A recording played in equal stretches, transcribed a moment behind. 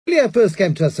Julia first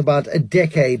came to us about a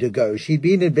decade ago. She'd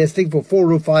been investing for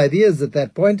 4 or 5 years at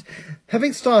that point,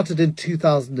 having started in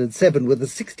 2007 with a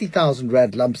 60,000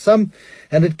 Rand lump sum,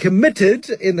 and had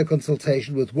committed in the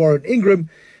consultation with Warren Ingram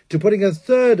to putting a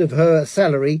third of her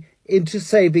salary into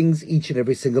savings each and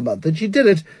every single month. And she did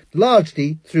it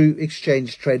largely through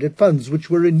exchange-traded funds, which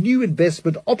were a new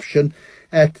investment option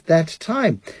at that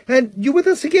time. And you're with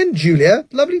us again, Julia.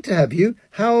 Lovely to have you.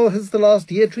 How has the last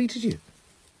year treated you?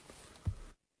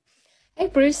 Hey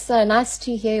Bruce, nice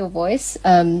to hear your voice.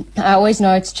 I always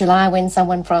know it's July when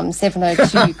someone from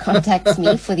 702 contacts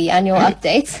me for the annual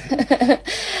update.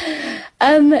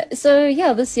 So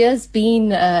yeah, this year's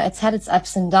been, it's had its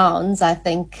ups and downs. I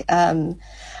think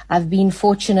I've been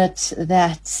fortunate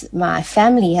that my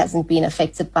family hasn't been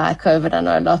affected by COVID. I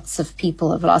know lots of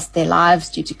people have lost their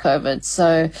lives due to COVID.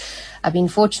 So I've been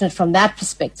fortunate from that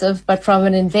perspective, but from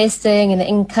an investing and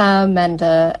income and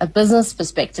a business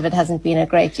perspective, it hasn't been a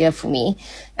great year for me.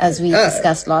 As we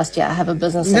discussed last year, I have a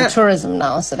business in tourism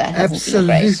now, so that hasn't been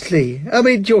great. Absolutely. I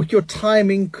mean, your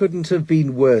timing couldn't have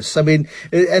been worse. I mean,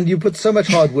 and you put so much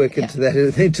hard work into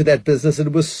that business, and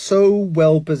it was so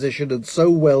well positioned and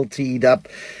so well teed up.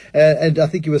 And I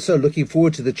think you were so looking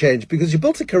forward to the change because you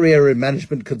built a career in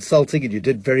management consulting and you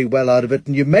did very well out of it,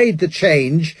 and you made the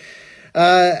change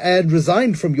and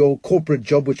resigned from your corporate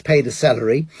job, which paid a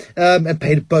salary and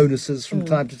paid bonuses from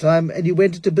time to time, and you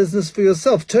went into business for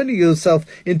yourself, turning yourself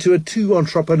into a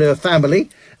two-entrepreneur family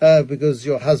because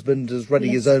your husband is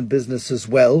running his own business as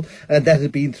well, and that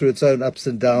had been through its own ups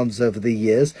and downs over the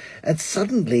years, and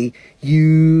suddenly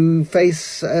you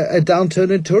face a downturn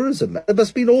in tourism. It must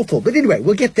have been awful. But anyway,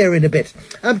 we'll get there in a bit.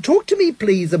 Talk to me,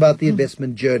 please, about the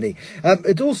investment journey.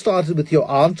 It all started with your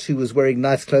aunt, who was wearing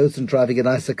nice clothes and driving a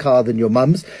nicer car than your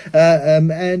mum's.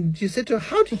 And you said to her,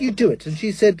 how do you do it? And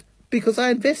she said, because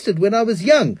I invested when I was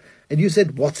young. And you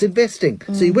said, what's investing?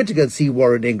 So you went to go and see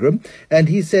Warren Ingram, and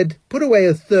he said, put away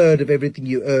a third of everything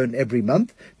you earn every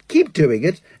month. Keep doing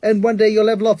it, and one day you'll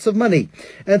have lots of money.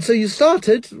 And so you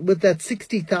started with that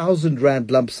 60,000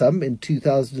 Rand lump sum in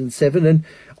 2007, and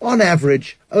on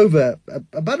average, over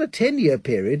about a 10-year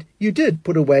period, you did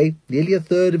put away nearly a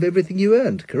third of everything you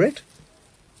earned, correct?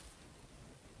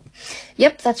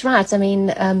 Yep, that's right. I mean,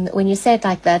 when you say it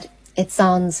like that, it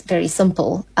sounds very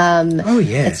simple.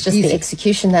 It's just easy. The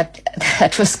execution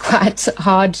that was quite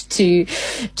hard to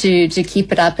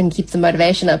keep it up and keep the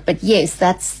motivation up. But yes,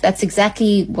 that's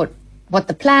exactly what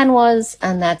the plan was,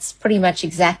 and that's pretty much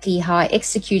exactly how I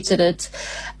executed it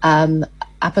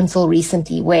up until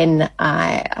recently when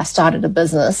I started a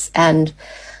business. And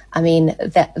I mean,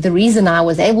 the reason I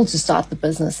was able to start the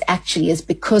business actually is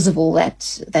because of all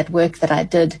that work that I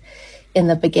did in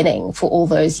the beginning for all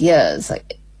those years.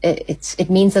 It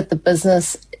means that the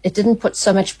business, it didn't put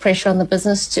so much pressure on the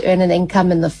business to earn an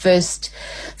income in the first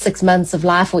 6 months of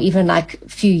life, or even like a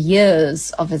few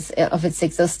years of its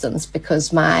existence,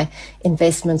 because my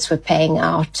investments were paying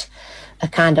out a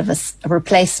kind of a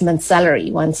replacement salary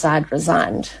once I'd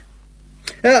resigned.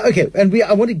 Okay, and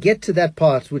I want to get to that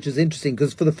part, which is interesting,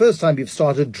 because for the first time you've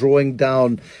started drawing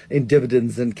down in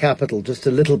dividends and capital just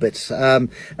a little bit, and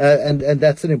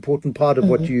that's an important part of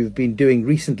what you've been doing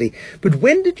recently. But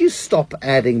when did you stop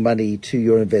adding money to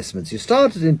your investments? You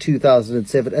started in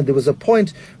 2007, and there was a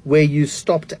point where you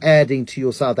stopped adding to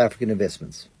your South African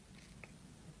investments.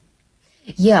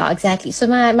 Yeah, exactly. So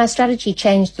my strategy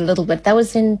changed a little bit. That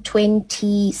was in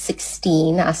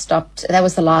 2016. I stopped. That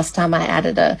was the last time I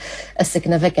added a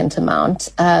significant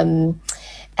amount. And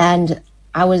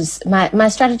my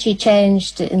strategy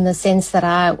changed in the sense that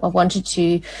I wanted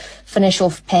to finish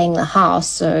off paying the house.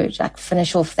 So like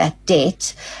finish off that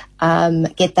debt,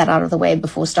 get that out of the way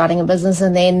before starting a business.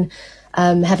 And then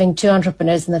having two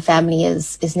entrepreneurs in the family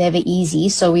is never easy.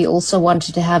 So we also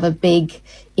wanted to have a big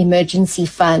emergency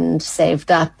fund saved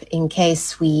up in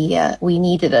case we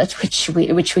needed it, which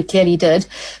we clearly did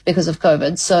because of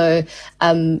COVID. So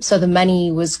the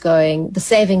money was the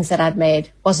savings that I'd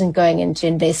made wasn't going into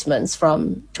investments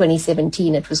from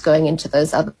 2017. It was going into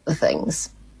those other things.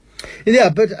 Yeah,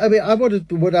 but I mean,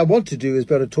 what I want to do is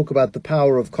be able to talk about the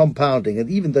power of compounding. And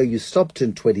even though you stopped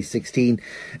in 2016,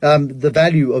 the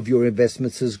value of your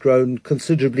investments has grown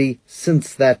considerably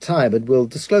since that time. And we'll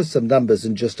disclose some numbers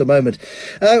in just a moment.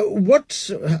 What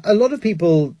a lot of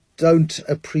people don't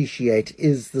appreciate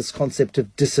is this concept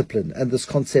of discipline and this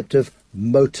concept of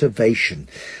motivation,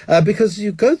 because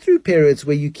you go through periods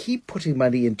where you keep putting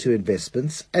money into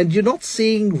investments and you're not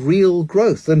seeing real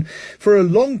growth. And for a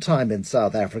long time in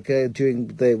South Africa, during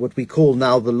what we call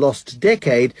now the lost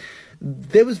decade,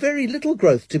 there was very little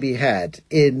growth to be had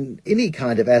in any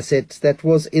kind of asset that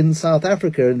was in South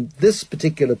Africa. And this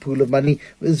particular pool of money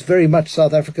was very much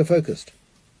South Africa focused.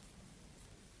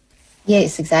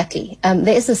 Yes, exactly.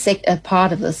 There is a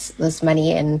part of this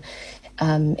money in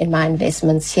my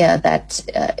investments here that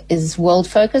is world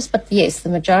focused, but yes, the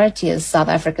majority is South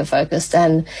Africa focused,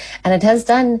 and it has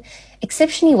done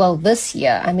exceptionally well this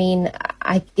year. I mean,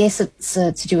 I guess it's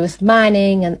to do with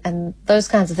mining and those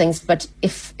kinds of things. But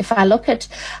if I look at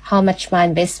how much my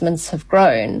investments have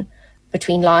grown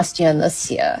between last year and this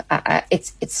year,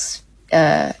 it's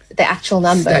the actual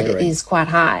number staggering. Is quite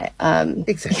high.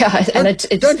 Exactly. Yeah, and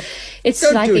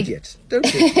don't like do it yet. Don't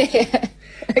do it yet.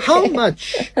 Okay. How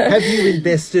much have you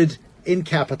invested in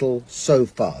capital so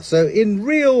far? So in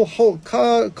real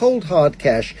cold hard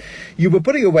cash, you were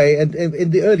putting away, and in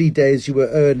the early days you were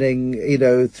earning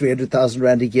 300,000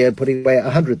 rand a year, putting away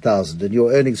 100,000, and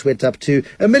your earnings went up to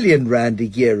R1 million a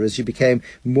year as you became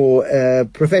more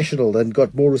professional and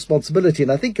got more responsibility.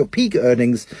 And I think your peak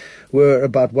earnings were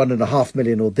about 1.5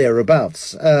 million or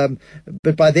thereabouts.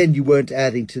 But by then you weren't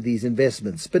adding to these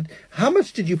investments. But how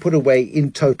much did you put away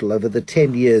in total over the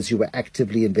 10 years you were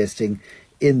actively investing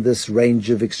in this range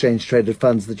of exchange traded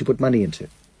funds that you put money into?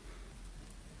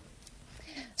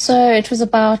 So it was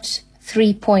about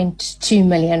 3.2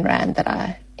 million rand that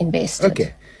I invested.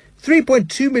 Okay.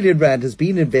 3.2 million rand has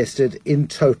been invested in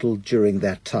total during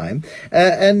that time.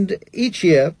 And each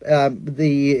year,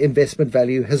 the investment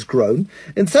value has grown.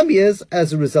 In some years,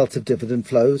 as a result of dividend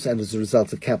flows and as a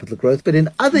result of capital growth. But in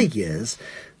other years,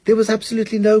 there was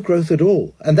absolutely no growth at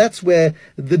all. And that's where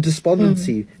the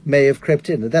despondency may have crept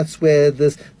in. And that's where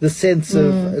the sense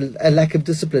of a lack of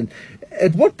discipline.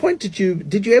 At what point did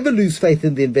you ever lose faith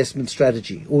in the investment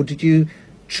strategy? Or did you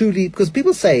truly, because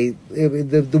people say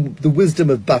the wisdom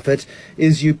of Buffett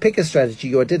is you pick a strategy,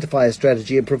 you identify a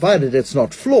strategy, and provided it's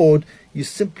not flawed, you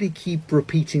simply keep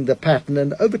repeating the pattern,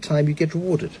 and over time you get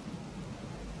rewarded.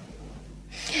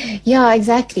 Yeah,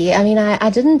 exactly. I mean, I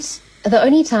didn't. The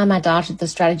only time I doubted the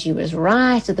strategy was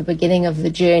right at the beginning of the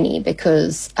journey,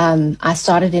 because I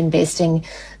started investing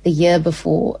the year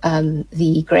before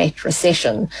the Great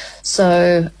Recession.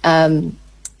 So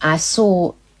I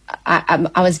saw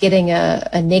I was getting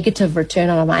a negative return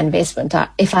on my investment.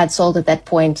 If I'd sold at that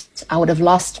point, I would have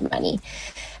lost money.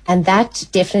 And that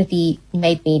definitely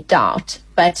made me doubt.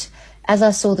 But as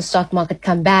I saw the stock market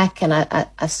come back and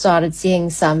I started seeing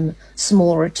some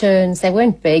small returns, they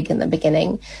weren't big in the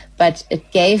beginning, but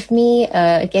it gave me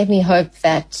hope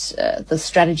that the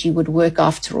strategy would work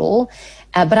after all.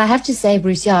 But I have to say,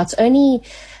 Bruce, yeah, it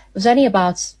was only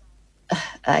about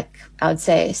I would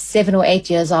say 7 or 8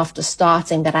 years after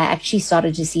starting that I actually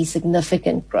started to see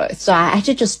significant growth. So I had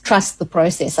to just trust the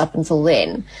process up until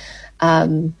then.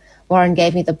 Warren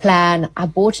gave me the plan. I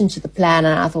bought into the plan,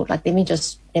 and I thought, like, let me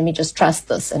just trust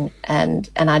this, and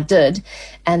I did.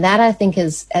 And that, I think,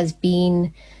 has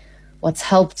been what's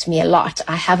helped me a lot.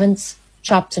 I haven't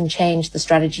chopped and changed the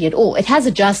strategy at all. It has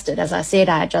adjusted. As I said,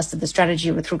 I adjusted the strategy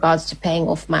with regards to paying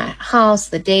off my house,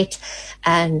 the debt,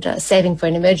 and saving for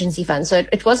an emergency fund. So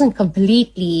it wasn't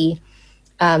completely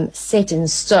set in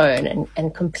stone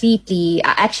and completely.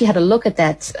 I actually had a look at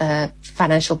that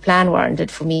financial plan Warren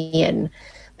did for me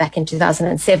back in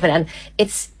 2007, and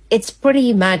it's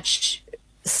pretty much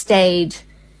stayed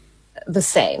the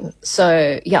same.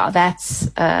 So yeah, that's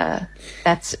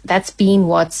been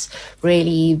what's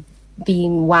really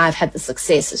been why I've had the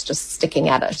success, is just sticking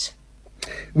at it.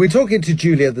 We're talking to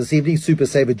Julia this evening, Super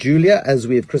Saver Julia, as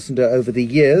we have christened her over the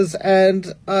years.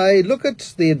 And I look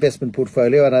at the investment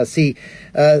portfolio and I see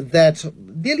that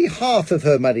nearly half of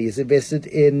her money is invested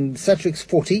in Satrix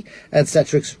 40 and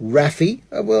Satrix RAFI.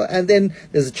 And then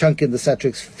there's a chunk in the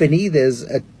Satrix FINI. There's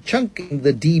a chunk in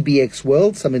the DBX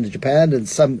world, some in Japan and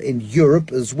some in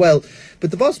Europe as well.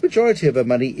 But the vast majority of her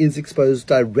money is exposed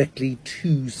directly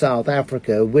to South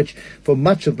Africa, which for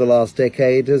much of the last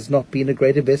decade has not been a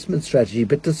great investment strategy.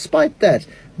 But despite that,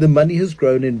 the money has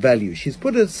grown in value. She's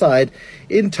put aside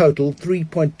in total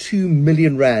 3.2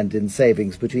 million rand in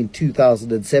savings between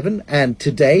 2007 and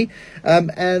today.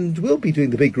 And we'll be doing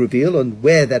the big reveal on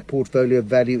where that portfolio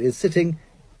value is sitting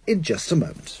in just a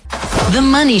moment. The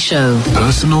Money Show.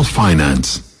 Personal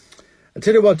finance. I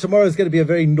tell you what, tomorrow is going to be a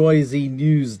very noisy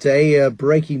news day. A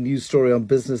breaking news story on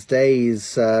Business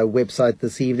Day's website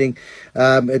this evening.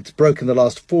 It's broken the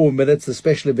last 4 minutes. The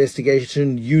Special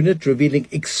Investigation Unit revealing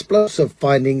explosive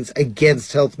findings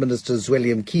against Health Minister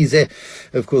Zweli Mkhize.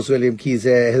 Of course, Zweli Mkhize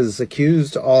is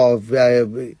accused of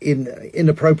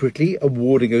inappropriately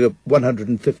awarding a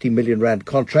 150 million rand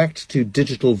contract to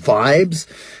Digital Vibes,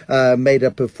 made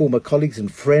up of former colleagues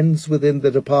and friends within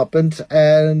the department.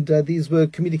 And these were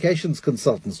communications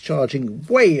consultants charging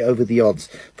way over the odds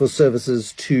for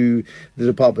services to the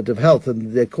Department of Health.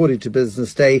 And according to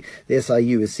Business Day, the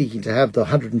SIU is seeking to have the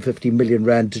 150 million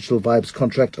rand Digital Vibes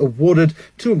contract awarded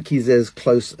to Mkhize's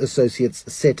close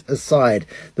associates set aside.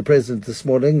 The President this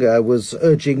morning was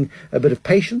urging a bit of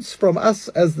patience from us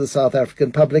as the South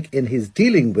African public in his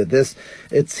dealing with this.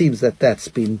 It seems that that's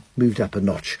been moved up a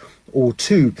notch or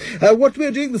two. What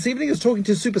we're doing this evening is talking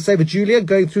to Super Saver Julia,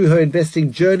 going through her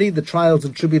investing journey, the trials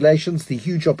and tribulations, the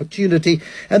huge opportunity,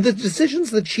 and the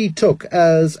decisions that she took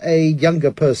as a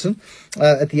younger person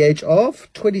at the age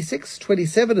of 26,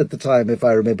 27 at the time, if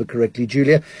I remember correctly,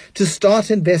 Julia, to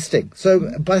start investing.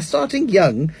 So by starting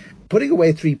young, putting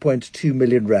away 3.2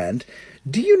 million rand,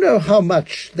 do you know how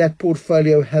much that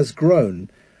portfolio has grown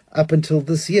up until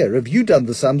this year? Have you done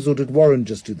the sums, or did Warren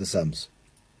just do the sums?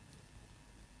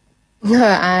 No,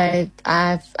 I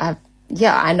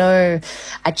know.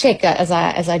 I check as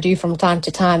I do from time to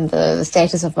time the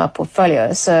status of my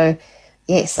portfolio. So,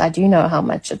 yes, I do know how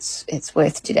much it's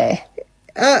worth today.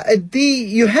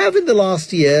 You have in the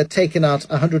last year taken out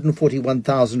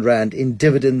 141,000 rand in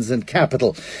dividends and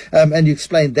capital, and you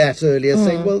explained that earlier,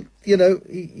 saying, well, you know,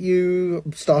 you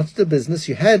started a business,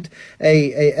 you had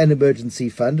an emergency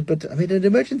fund, but I mean, an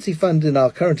emergency fund in our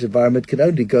current environment can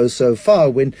only go so far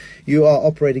when you are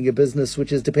operating a business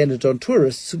which is dependent on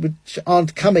tourists, which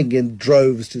aren't coming in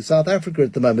droves to South Africa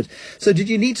at the moment. So did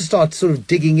you need to start sort of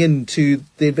digging into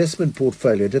the investment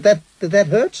portfolio? Did that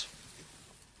hurt?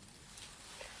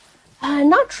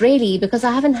 Not really, because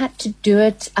I haven't had to do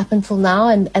it up until now,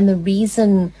 and the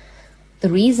reason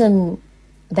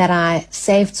that I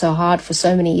saved so hard for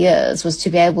so many years was to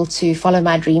be able to follow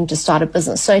my dream to start a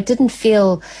business. So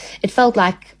it felt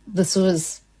like this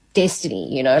was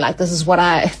destiny, you know, like this is what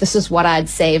I'd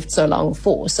saved so long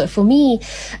for. So for me,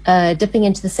 dipping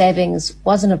into the savings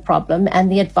wasn't a problem, and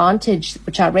the advantage,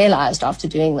 which I realized after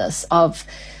doing this, of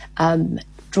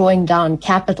drawing down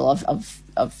capital, of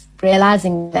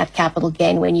realizing that capital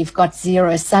gain when you've got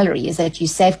zero salary, is that you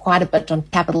save quite a bit on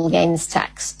capital gains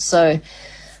tax. So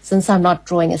since I'm not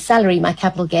drawing a salary, my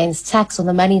capital gains tax on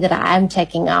the money that I am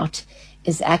taking out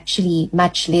is actually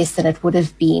much less than it would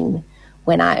have been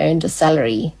when I earned a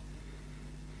salary.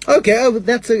 Okay,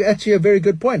 that's actually a very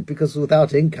good point, because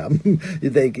without income,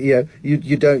 your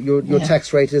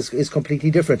tax rate is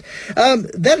completely different.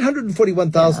 That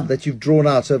 141,000 that you've drawn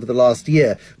out over the last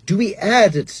year, do we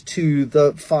add it to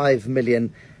the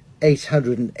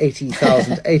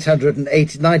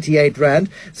 5,880,898 rand?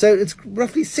 So it's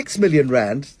roughly 6 million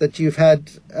rand that you've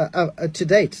had to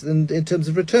date, and in terms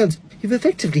of returns, you've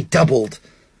effectively doubled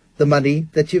the money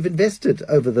that you've invested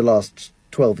over the last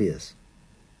 12 years.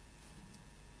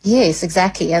 Yes,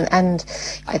 exactly, and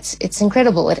it's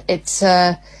incredible. It's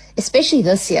especially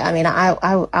this year. I mean,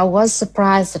 I was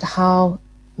surprised at how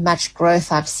much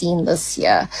growth I've seen this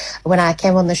year. When I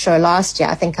came on the show last year,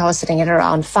 I think I was sitting at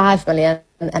around 5 million,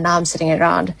 and now I'm sitting at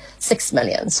around 6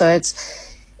 million. So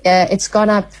it's gone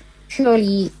up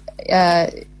purely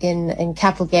in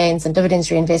capital gains and dividends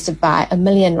reinvested by 1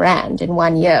 million rand in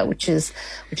 1 year, which is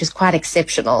quite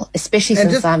exceptional, especially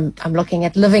since I'm looking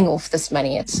at living off this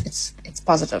money. It's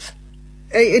positive.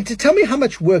 Tell me how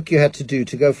much work you had to do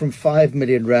to go from 5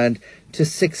 million rand to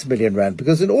 6 million rand,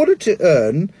 because in order to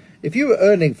earn, if you were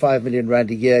earning 5 million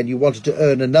rand a year and you wanted to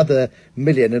earn another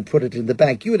million and put it in the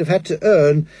bank, you would have had to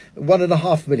earn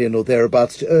 1.5 million or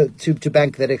thereabouts to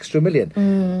bank that extra million.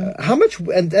 How much,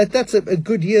 and that's a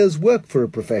good year's work for a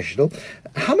professional.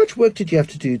 How much work did you have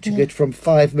to do to get from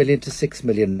 5 million to 6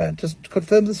 million rand? Just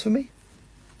confirm this for me.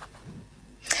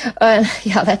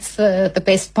 Yeah, that's the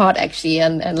best part, actually,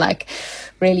 and like,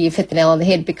 really, you've hit the nail on the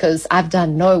head, because I've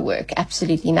done no work,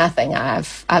 absolutely nothing.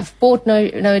 I've bought no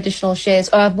additional shares,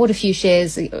 or I've bought a few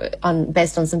shares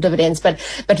based on some dividends, but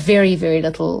very, very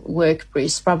little work,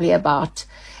 Bruce. Probably about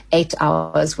 8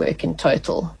 hours work in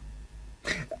total.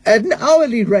 At an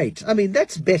hourly rate, I mean,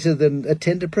 that's better than a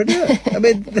tenderpreneur. I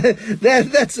mean,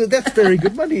 that's very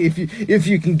good money if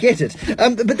you can get it.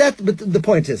 But the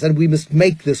point is, and we must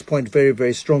make this point very,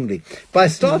 very strongly, by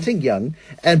starting young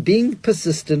and being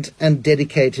persistent and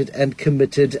dedicated and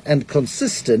committed and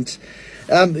consistent,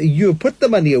 You put the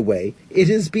money away. It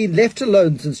has been left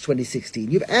alone since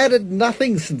 2016. You've added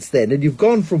nothing since then, and you've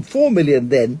gone from 4 million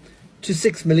then to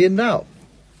 6 million now.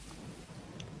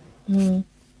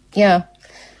 Yeah,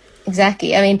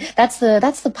 exactly. I mean, that's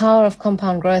the power of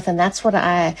compound growth, and that's what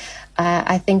I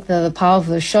think the power of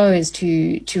the show is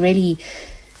to really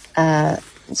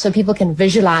so people can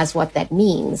visualize what that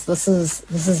means. This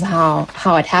is how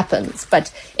it happens,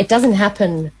 but it doesn't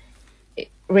happen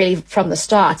really from the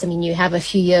start. I mean, you have a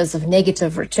few years of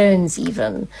negative returns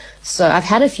even. So I've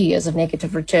had a few years of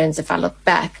negative returns if I look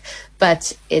back,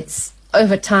 but it's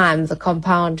over time, the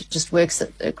compound just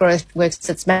growth works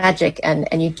its magic,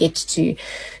 and you get to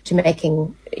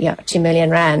making 2 million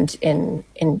rand in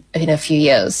a few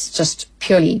years, just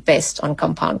purely based on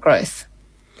compound growth.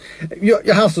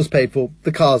 Your house is paid for,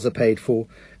 the cars are paid for,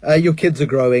 your kids are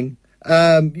growing.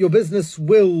 Your business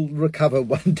will recover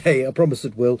one day. I promise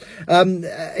it will. You're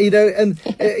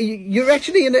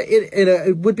actually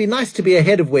it would be nice to be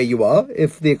ahead of where you are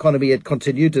if the economy had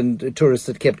continued and tourists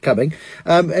had kept coming,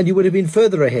 and you would have been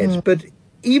further ahead. But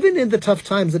even in the tough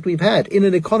times that we've had, in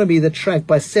an economy that shrank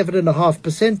by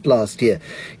 7.5% last year,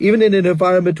 even in an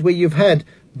environment where you've had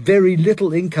very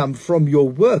little income from your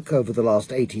work over the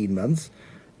last 18 months,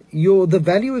 the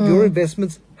value of your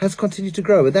investments has continued to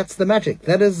grow. And that's the magic.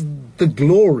 That is the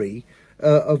glory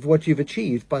of what you've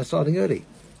achieved by starting early.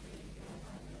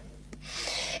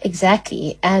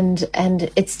 Exactly. And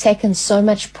it's taken so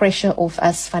much pressure off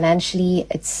us financially.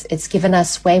 It's given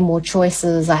us way more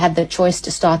choices. I had the choice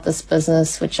to start this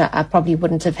business, which I probably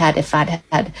wouldn't have had if I'd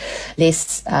had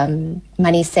less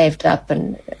money saved up.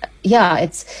 And yeah,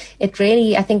 it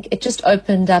really, I think it just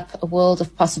opened up a world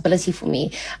of possibility for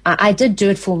me. I did do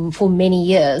it for many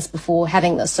years before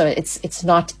having this, so it's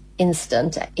not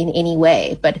instant in any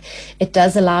way, but it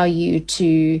does allow you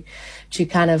to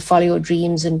kind of follow your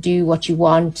dreams and do what you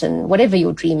want, and whatever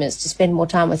your dream is, to spend more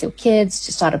time with your kids,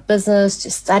 to start a business,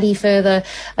 to study further.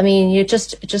 I mean, it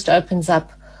just opens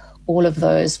up all of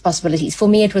those possibilities. For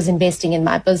me, it was investing in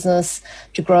my business,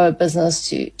 to grow a business,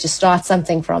 to start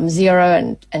something from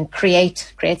zero and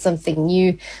create something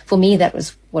new. For me, that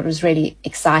was what was really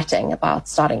exciting about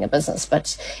starting a business.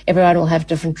 But everyone will have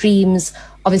different dreams,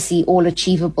 obviously all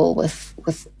achievable with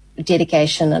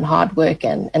dedication and hard work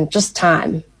and just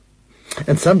time.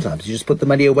 And sometimes you just put the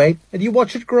money away and you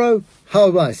watch it grow. How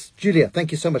nice. Julia,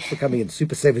 thank you so much for coming in.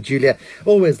 Super Saver Julia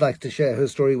always likes to share her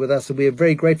story with us, and we are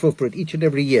very grateful for it each and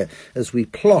every year as we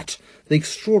plot the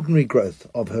extraordinary growth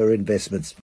of her investments.